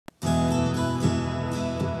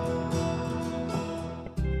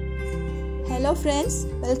Hello friends,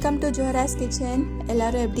 welcome to Faraz kitchen.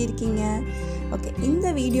 எல்லாரும் எப்படி இருக்கீங்க? ஓகே, இந்த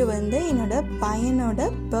வீடியோ வந்து என்னோட பையனோட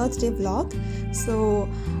பர்த்டே vlog. ஸோ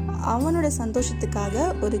அவனோட சந்தோஷத்துக்காக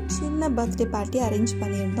ஒரு சின்ன பர்த்டே பார்ட்டி அரேஞ்ச்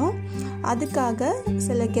பண்ணியிருந்தோம். அதுக்காக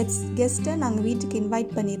சில கெஸ்ட்டை நாங்கள் வீட்டுக்கு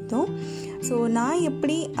இன்வைட் பண்ணியிருந்தோம். ஸோ நான்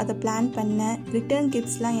எப்படி அதை பிளான் பண்ணேன், ரிட்டர்ன்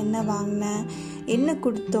கிஃப்ட்ஸ்லாம் என்ன வாங்கினேன், என்ன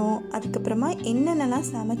கொடுத்தோம், அதுக்கப்புறமா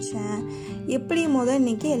என்னென்னலாம் சமைச்சேன், எப்படி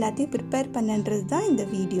இன்றைக்கி எல்லாத்தையும் ப்ரிப்பேர் பண்ணன்றது தான் இந்த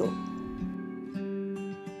வீடியோ.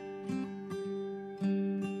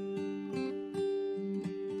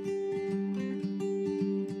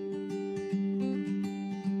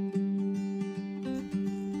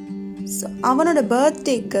 ஸோ அவனோட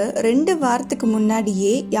பர்த்டேக்கு 2 வாரத்துக்கு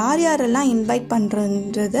முன்னாடியே யாரெல்லாம் இன்வைட்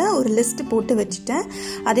பண்ணுறன்றத ஒரு லிஸ்ட்டு போட்டு வச்சுட்டேன்.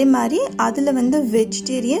 அதே மாதிரி அதில் வந்து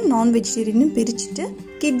வெஜிடேரியன் நான் வெஜிடேரியனும் பிரிச்சுட்டு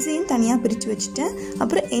கிட்ஸையும் தனியாக பிரித்து வச்சுட்டேன்.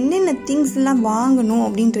 அப்புறம் என்னென்ன திங்ஸ்லாம் வாங்கணும்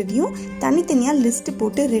அப்படின்றதையும் தனித்தனியாக லிஸ்ட்டு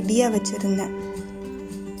போட்டு ரெடியாக வச்சுருந்தேன்.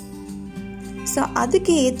 ஸோ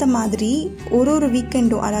அதுக்கு ஏற்ற மாதிரி ஒரு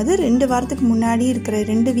வீக்கெண்டும், அதாவது 2 வாரத்துக்கு முன்னாடி இருக்கிற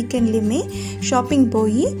 2 வீக்கெண்ட்லேயுமே ஷாப்பிங்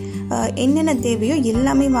போய் என்னென்ன தேவையோ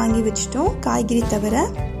எல்லாமே வாங்கி வச்சிட்டோம், காய்கறி தவிர.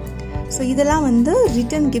 ஸோ இதெல்லாம் வந்து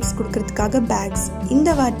ரிட்டர்ன் கிஃப்ட்ஸ் கொடுக்கறதுக்காக பேக்ஸ்.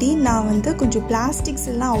 இந்த வாட்டி நான் வந்து கொஞ்சம் பிளாஸ்டிக்ஸ்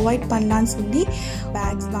எல்லாம் அவாய்ட் பண்ணலான்னு சொல்லி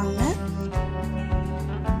பேக்ஸ் வாங்கினேன்.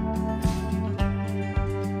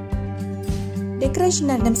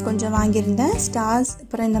 டெக்கரேஷன் ஐட்டம்ஸ் கொஞ்சம் வாங்கியிருந்தேன், ஸ்டார்ஸ்,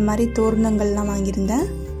 அப்புறம் இந்த மாதிரி தோரணங்கள்லாம் வாங்கியிருந்தேன்.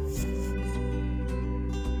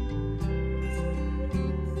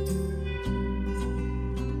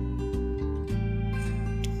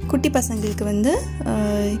 குட்டி பசங்களுக்கு வந்து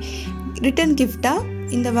ரிட்டர்ன் கிஃப்டாக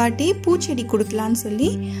இந்த வாட்டி பூச்செடி கொடுக்கலான்னு சொல்லி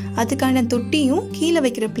அதுக்கான தொட்டியும் கீழே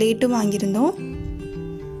வைக்கிற பிளேட்டும் வாங்கியிருந்தோம்.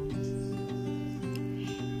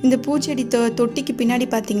 இந்த பூச்செடி தொட்டிக்கு பின்னாடி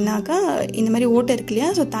பார்த்தீங்கன்னாக்கா இந்த மாதிரி ஓட்டை இருக்கு இல்லையா,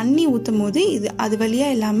 ஸோ தண்ணி ஊற்றும் போது அது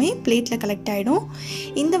வழியாக எல்லாமே பிளேட்டில் கலெக்ட் ஆகிடும்.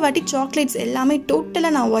 இந்த வாட்டி சாக்லேட்ஸ் எல்லாமே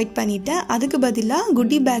டோட்டலாக நான் அவாய்ட் பண்ணிட்டேன். அதுக்கு பதிலாக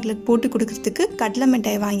குட்டி பேக்கில் போட்டு கொடுக்கறதுக்கு கடலை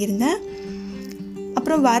மிட்டாய் வாங்கியிருந்தேன்.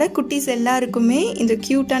 அப்புறம் வர குட்டீஸ் எல்லாருக்குமே இந்த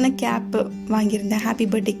க்யூட்டான கேப் வாங்கியிருந்தேன், ஹாப்பி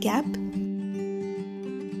பர்த்டே கேப்.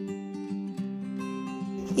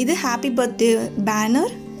 இது ஹாப்பி பர்த்டே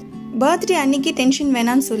பேனர். பர்த்டே அன்னைக்கு டென்ஷன்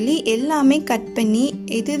வேணான்னு சொல்லி எல்லாமே கட் பண்ணி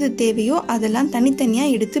எது தேவையோ அதெல்லாம்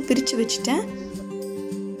தனித்தனியாக எடுத்து பிரித்து வச்சுட்டேன்.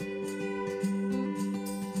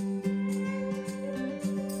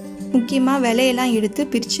 முக்கியமாக விலையெல்லாம் எடுத்து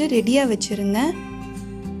பிரித்து ரெடியாக வச்சுருந்தேன்.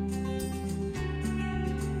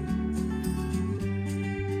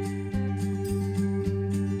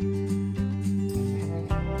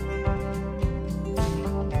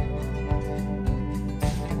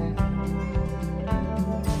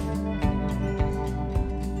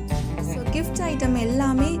 கிஃப்ட் ஐட்டம்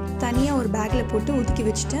எல்லாமே தனியாக ஒரு பேக்கில் போட்டு ஒதுக்கி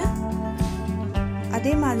வச்சுட்டேன்.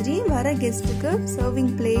 அதே மாதிரி வர கெஸ்ட்டுக்கு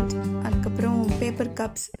சர்விங் பிளேட், அதுக்கப்புறம் பேப்பர்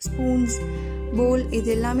கப்ஸ், ஸ்பூன்ஸ், போல்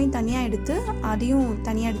இது எல்லாமே தனியாக எடுத்து அதையும்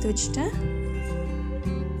தனியாக எடுத்து வச்சுட்டேன்.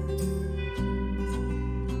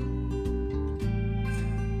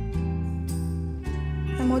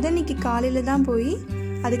 நான் முதன்னைக்கு காலையில் தான் போய்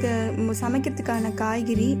அதுக்கு சமைக்கிறதுக்கான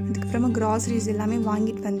காய்கறி, அதுக்கப்புறமா கிராசரிஸ் எல்லாமே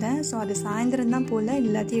வாங்கிட்டு வந்தேன். ஸோ அது சாயந்தரம் தான் போல்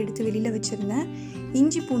எல்லாத்தையும் எடுத்து வெளியில் வச்சுருந்தேன்.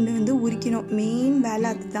 இஞ்சி பூண்டு வந்து உரிக்கணும், மெயின்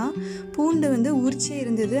வேலை அதுதான். பூண்டு வந்து உரிச்சே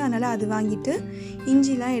இருந்தது, அதனால் அது வாங்கிட்டு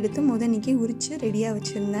இஞ்சிலாம் எடுத்து முதன்னைக்கு உரித்து ரெடியாக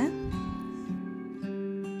வச்சுருந்தேன்.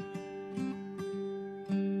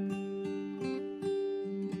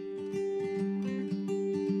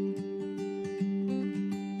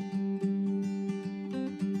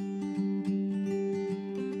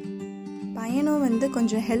 பையனும் வந்து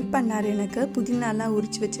கொஞ்சம் ஹெல்ப் பண்ணார் எனக்கு, புதினாலாம்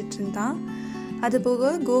உரித்து வச்சுட்டு இருந்தான். அது போக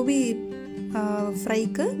கோபி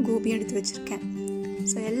ஃப்ரைக்கு கோபியும் எடுத்து வச்சுருக்கேன்.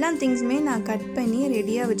 ஸோ எல்லா திங்ஸுமே நான் கட் பண்ணி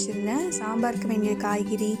ரெடியாக வச்சுருந்தேன். சாம்பாருக்கு வேண்டிய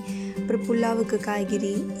காய்கறி, அப்புறம் புல்லாவுக்கு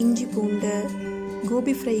காய்கறி, இஞ்சி பூண்டு,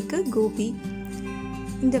 கோபி ஃப்ரைக்கு கோபி.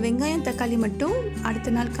 இந்த வெங்காயம் தக்காளி மட்டும்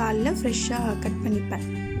அடுத்த நாள் காலையில் ஃப்ரெஷ்ஷாக கட் பண்ணிப்பேன்.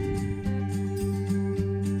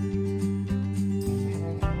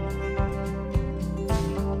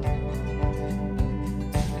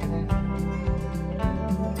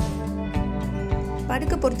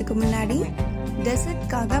 படுக்க போகிறதுக்கு முன்னாடி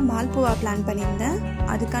டெசர்ட்காக மால்புவா பிளான் பண்ணியிருந்தேன்.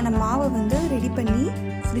 அதுக்கான மாவை வந்து ரெடி பண்ணி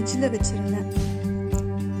ஃப்ரிட்ஜில் வச்சுருந்தேன்.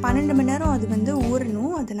 12 மணி நேரம் அது வந்து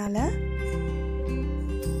ஊறணும். அதனால்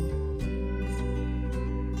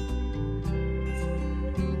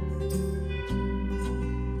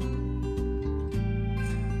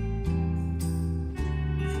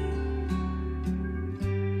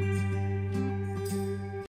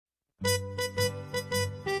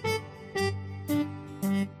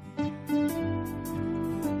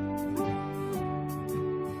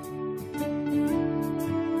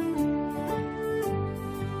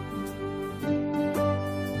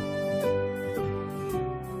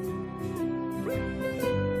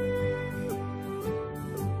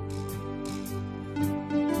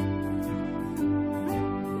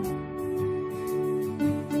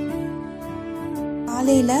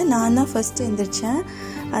காலையில் நான் தான் ஃபஸ்ட்டு எழுந்திரிச்சேன்.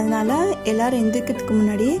 அதனால் எல்லோரும் எழுந்திரிக்கிறதுக்கு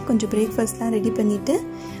முன்னாடியே கொஞ்சம் பிரேக்ஃபாஸ்ட்லாம் ரெடி பண்ணிவிட்டு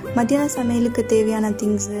மத்தியானம் சமையலுக்கு தேவையான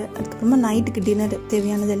திங்ஸு, அதுக்கப்புறமா நைட்டுக்கு டின்னர்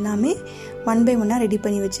தேவையானது எல்லாமே 1 by 1 ரெடி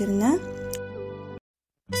பண்ணி வச்சுருந்தேன்.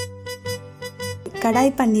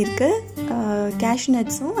 கடாய் பன்னீருக்கு கேஷ்யூ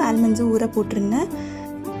நட்ஸும் ஆல்மண்ட்ஸும் ஊற போட்டிருந்தேன்.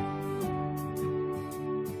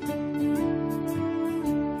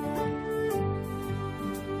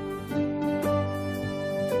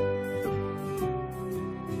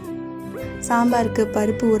 சாம்பாருக்கு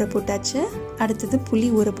பருப்பு ஊற போட்டாச்சு. அடுத்தது புளி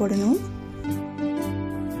ஊற போடணும்.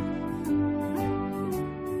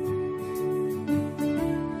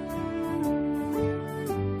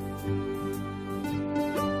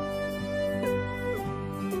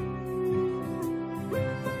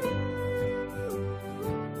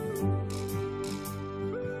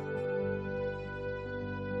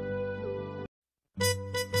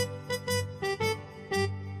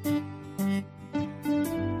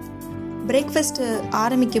 பிரேக்ஃபாஸ்ட்டு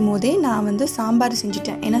ஆரம்பிக்கும் போதே நான் வந்து சாம்பார்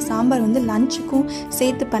செஞ்சுட்டேன். ஏன்னா சாம்பார் வந்து லஞ்சுக்கும்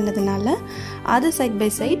சேர்த்து பண்ணதுனால அது சைட் பை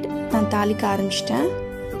சைட் நான் தாளிக்க ஆரம்பிச்சிட்டேன்.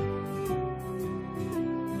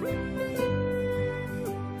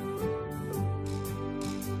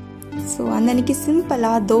 ஸோ அன்னைக்கு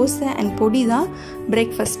சிம்பிளாக தோசை அண்ட் பொடி தான்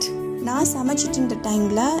பிரேக்ஃபாஸ்ட். நான் சமைச்சிட்டு இருந்த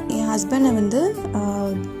டைமில் என் ஹஸ்பண்டை வந்து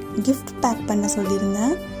கிஃப்ட் பேக் பண்ண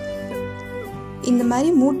சொல்லியிருந்தேன். இந்த மாதிரி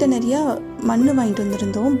மூட்டை நிறையா மண் வாங்கிட்டு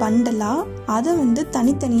வந்திருந்தோம் பண்டலாக. அதை வந்து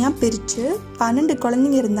தனித்தனியாக பிரித்து 12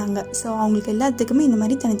 குழந்தைங்க இருந்தாங்க. ஸோ அவங்களுக்கு எல்லாத்துக்குமே இந்த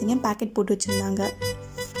மாதிரி தனித்தனியாக பேக்கெட் போட்டு வச்சுருந்தாங்க.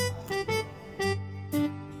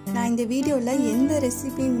 நான் இந்த வீடியோவில் எந்த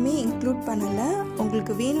ரெசிபியுமே இன்க்ளூட் பண்ணலை.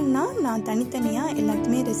 உங்களுக்கு வேணும்னா நான் தனித்தனியாக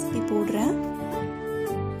எல்லாத்துக்குமே ரெசிபி போடுறேன்.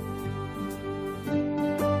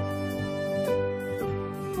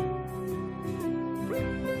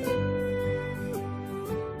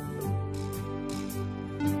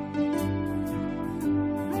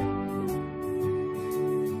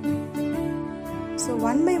 ஸோ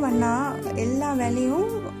 1 by 1 எல்லா வேலையும்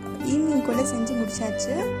ஈவினிங்குள்ளே செஞ்சு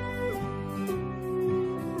முடிச்சாச்சு.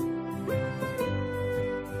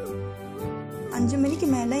 அஞ்சு மணிக்கு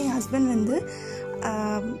மேலே என் ஹஸ்பண்ட் வந்து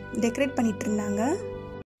டெக்கரேட் பண்ணிட்டு இருந்தாங்க.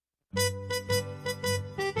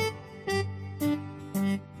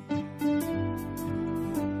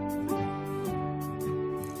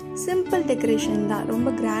 சிம்பிள் டெக்கரேஷன் தான்,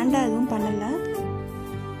 ரொம்ப கிராண்டாக எதுவும் பண்ணலை.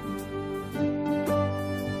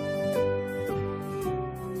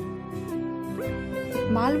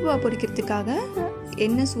 மால்புவா பொரிக்கிறதுக்காக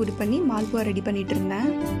எண்ணெய் சூடு பண்ணி மால்புவா ரெடி பண்ணிட்டு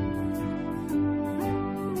இருந்தேன்.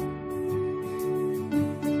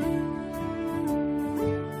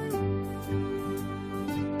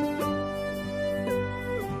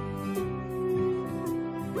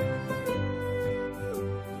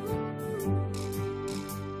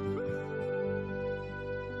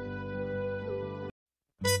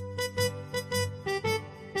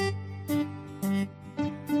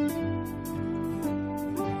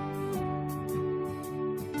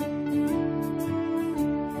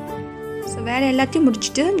 வேலை எல்லாத்தையும்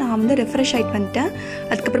முடிச்சுட்டு நான் வந்து ரெஃப்ரெஷ் ஆகிட்டு வந்துட்டேன்.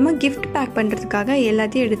 அதுக்கப்புறமா கிஃப்ட் பேக் பண்ணுறதுக்காக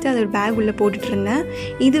எல்லாத்தையும் எடுத்து அதை ஒரு பேக் உள்ளே போட்டுட்டு இருந்தேன்.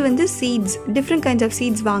 இது வந்து seeds, different kinds of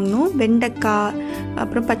seeds வாங்கணும். வெண்டைக்காய்,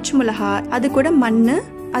 அப்புறம் பச்சை மிளகா, அது கூட மண்,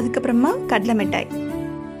 அதுக்கப்புறமா கடலை மிட்டாய்.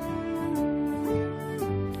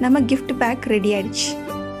 நம்ம கிஃப்ட் பேக் ரெடி ஆயிடுச்சு.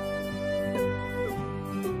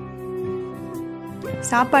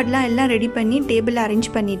 சாப்பாடெலாம் எல்லாம் ரெடி பண்ணி டேபிளில்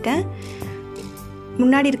அரேஞ்ச் பண்ணிட்டேன்.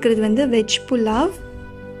 முன்னாடி இருக்கிறது வந்து வெஜ் புலாவ்,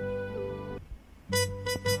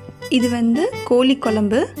 இது வந்து கோழி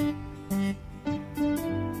குழம்பு,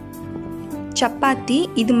 சப்பாத்தி,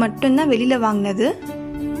 இது மட்டும்தான் வெளியில் வாங்கினது.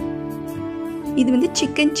 இது வந்து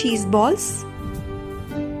சிக்கன் சீஸ் பால்ஸ்,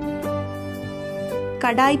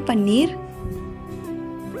 கடாய் பன்னீர்,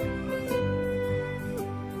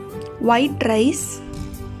 ஒயிட் ரைஸ்,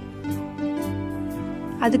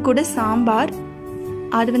 அது கூட சாம்பார்,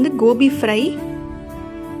 அது வந்து கோபி ஃப்ரை,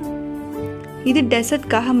 இது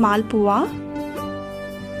டெசர்ட்காக மால்புவா,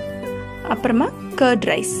 அப்புறமா கர்ட்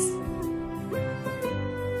ரைஸ்.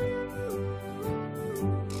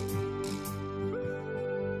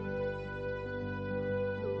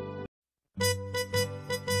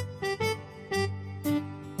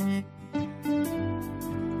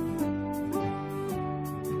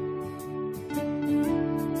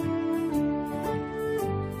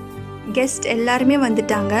 கெஸ்ட் எல்லாருமே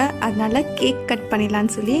வந்துட்டாங்க. அதனால கேக் கட்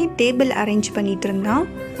பண்ணிடலான்னு சொல்லி டேபிள் அரேஞ்ச் பண்ணிட்டு இருந்தான்.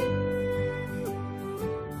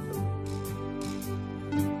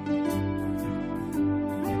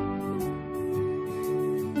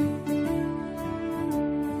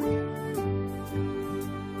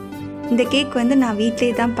 இந்த கேக் வந்து நான் வீட்டிலே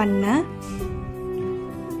தான் பண்ணேன்.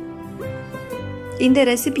 இந்த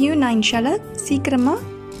ரெசிபியும் நான் இன்ஷால்லா சீக்கிரமாக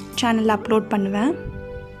சேனலில் அப்லோட் பண்ணுவேன்.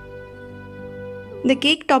 இந்த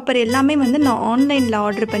கேக் டாப்பர் எல்லாமே வந்து நான் ஆன்லைனில்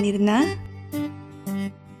ஆர்டர் பண்ணியிருந்தேன்.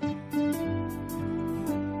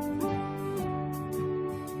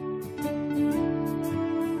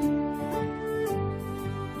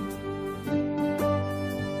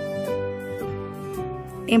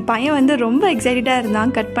 என் பையன் வந்து ரொம்ப எக்ஸைட்டடாக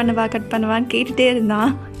இருந்தான். கட் பண்ணுவான்னு கேட்டுகிட்டே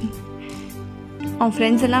இருந்தான். அவன்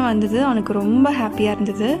ஃப்ரெண்ட்ஸ் எல்லாம் வந்தது அவனுக்கு ரொம்ப ஹாப்பியாக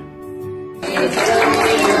இருந்தது.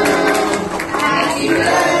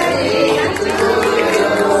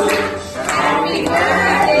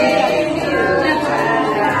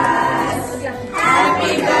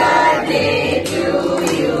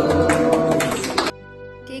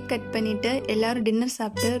 கேக் கட் பண்ணிவிட்டு எல்லோரும் டின்னர்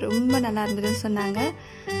சாப்பிட்டு ரொம்ப நல்லா இருந்ததுன்னு சொன்னாங்க.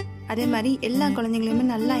 அதே மாதிரி எல்லா குழந்தைங்களுமே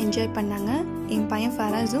நல்லா என்ஜாய் பண்ணாங்க. என் பையன்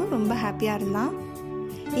ஃபராஸும் ரொம்ப ஹாப்பியாக இருந்தான்.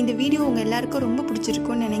 இந்த வீடியோ உங்கள் எல்லாருக்கும் ரொம்ப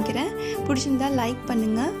பிடிச்சிருக்கும்னு நினைக்கிறேன். பிடிச்சிருந்தா லைக்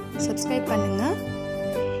பண்ணுங்கள், சப்ஸ்கிரைப் பண்ணுங்கள்.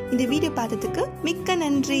 இந்த வீடியோ பார்த்ததுக்கு மிக்க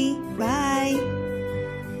நன்றி. பாய்.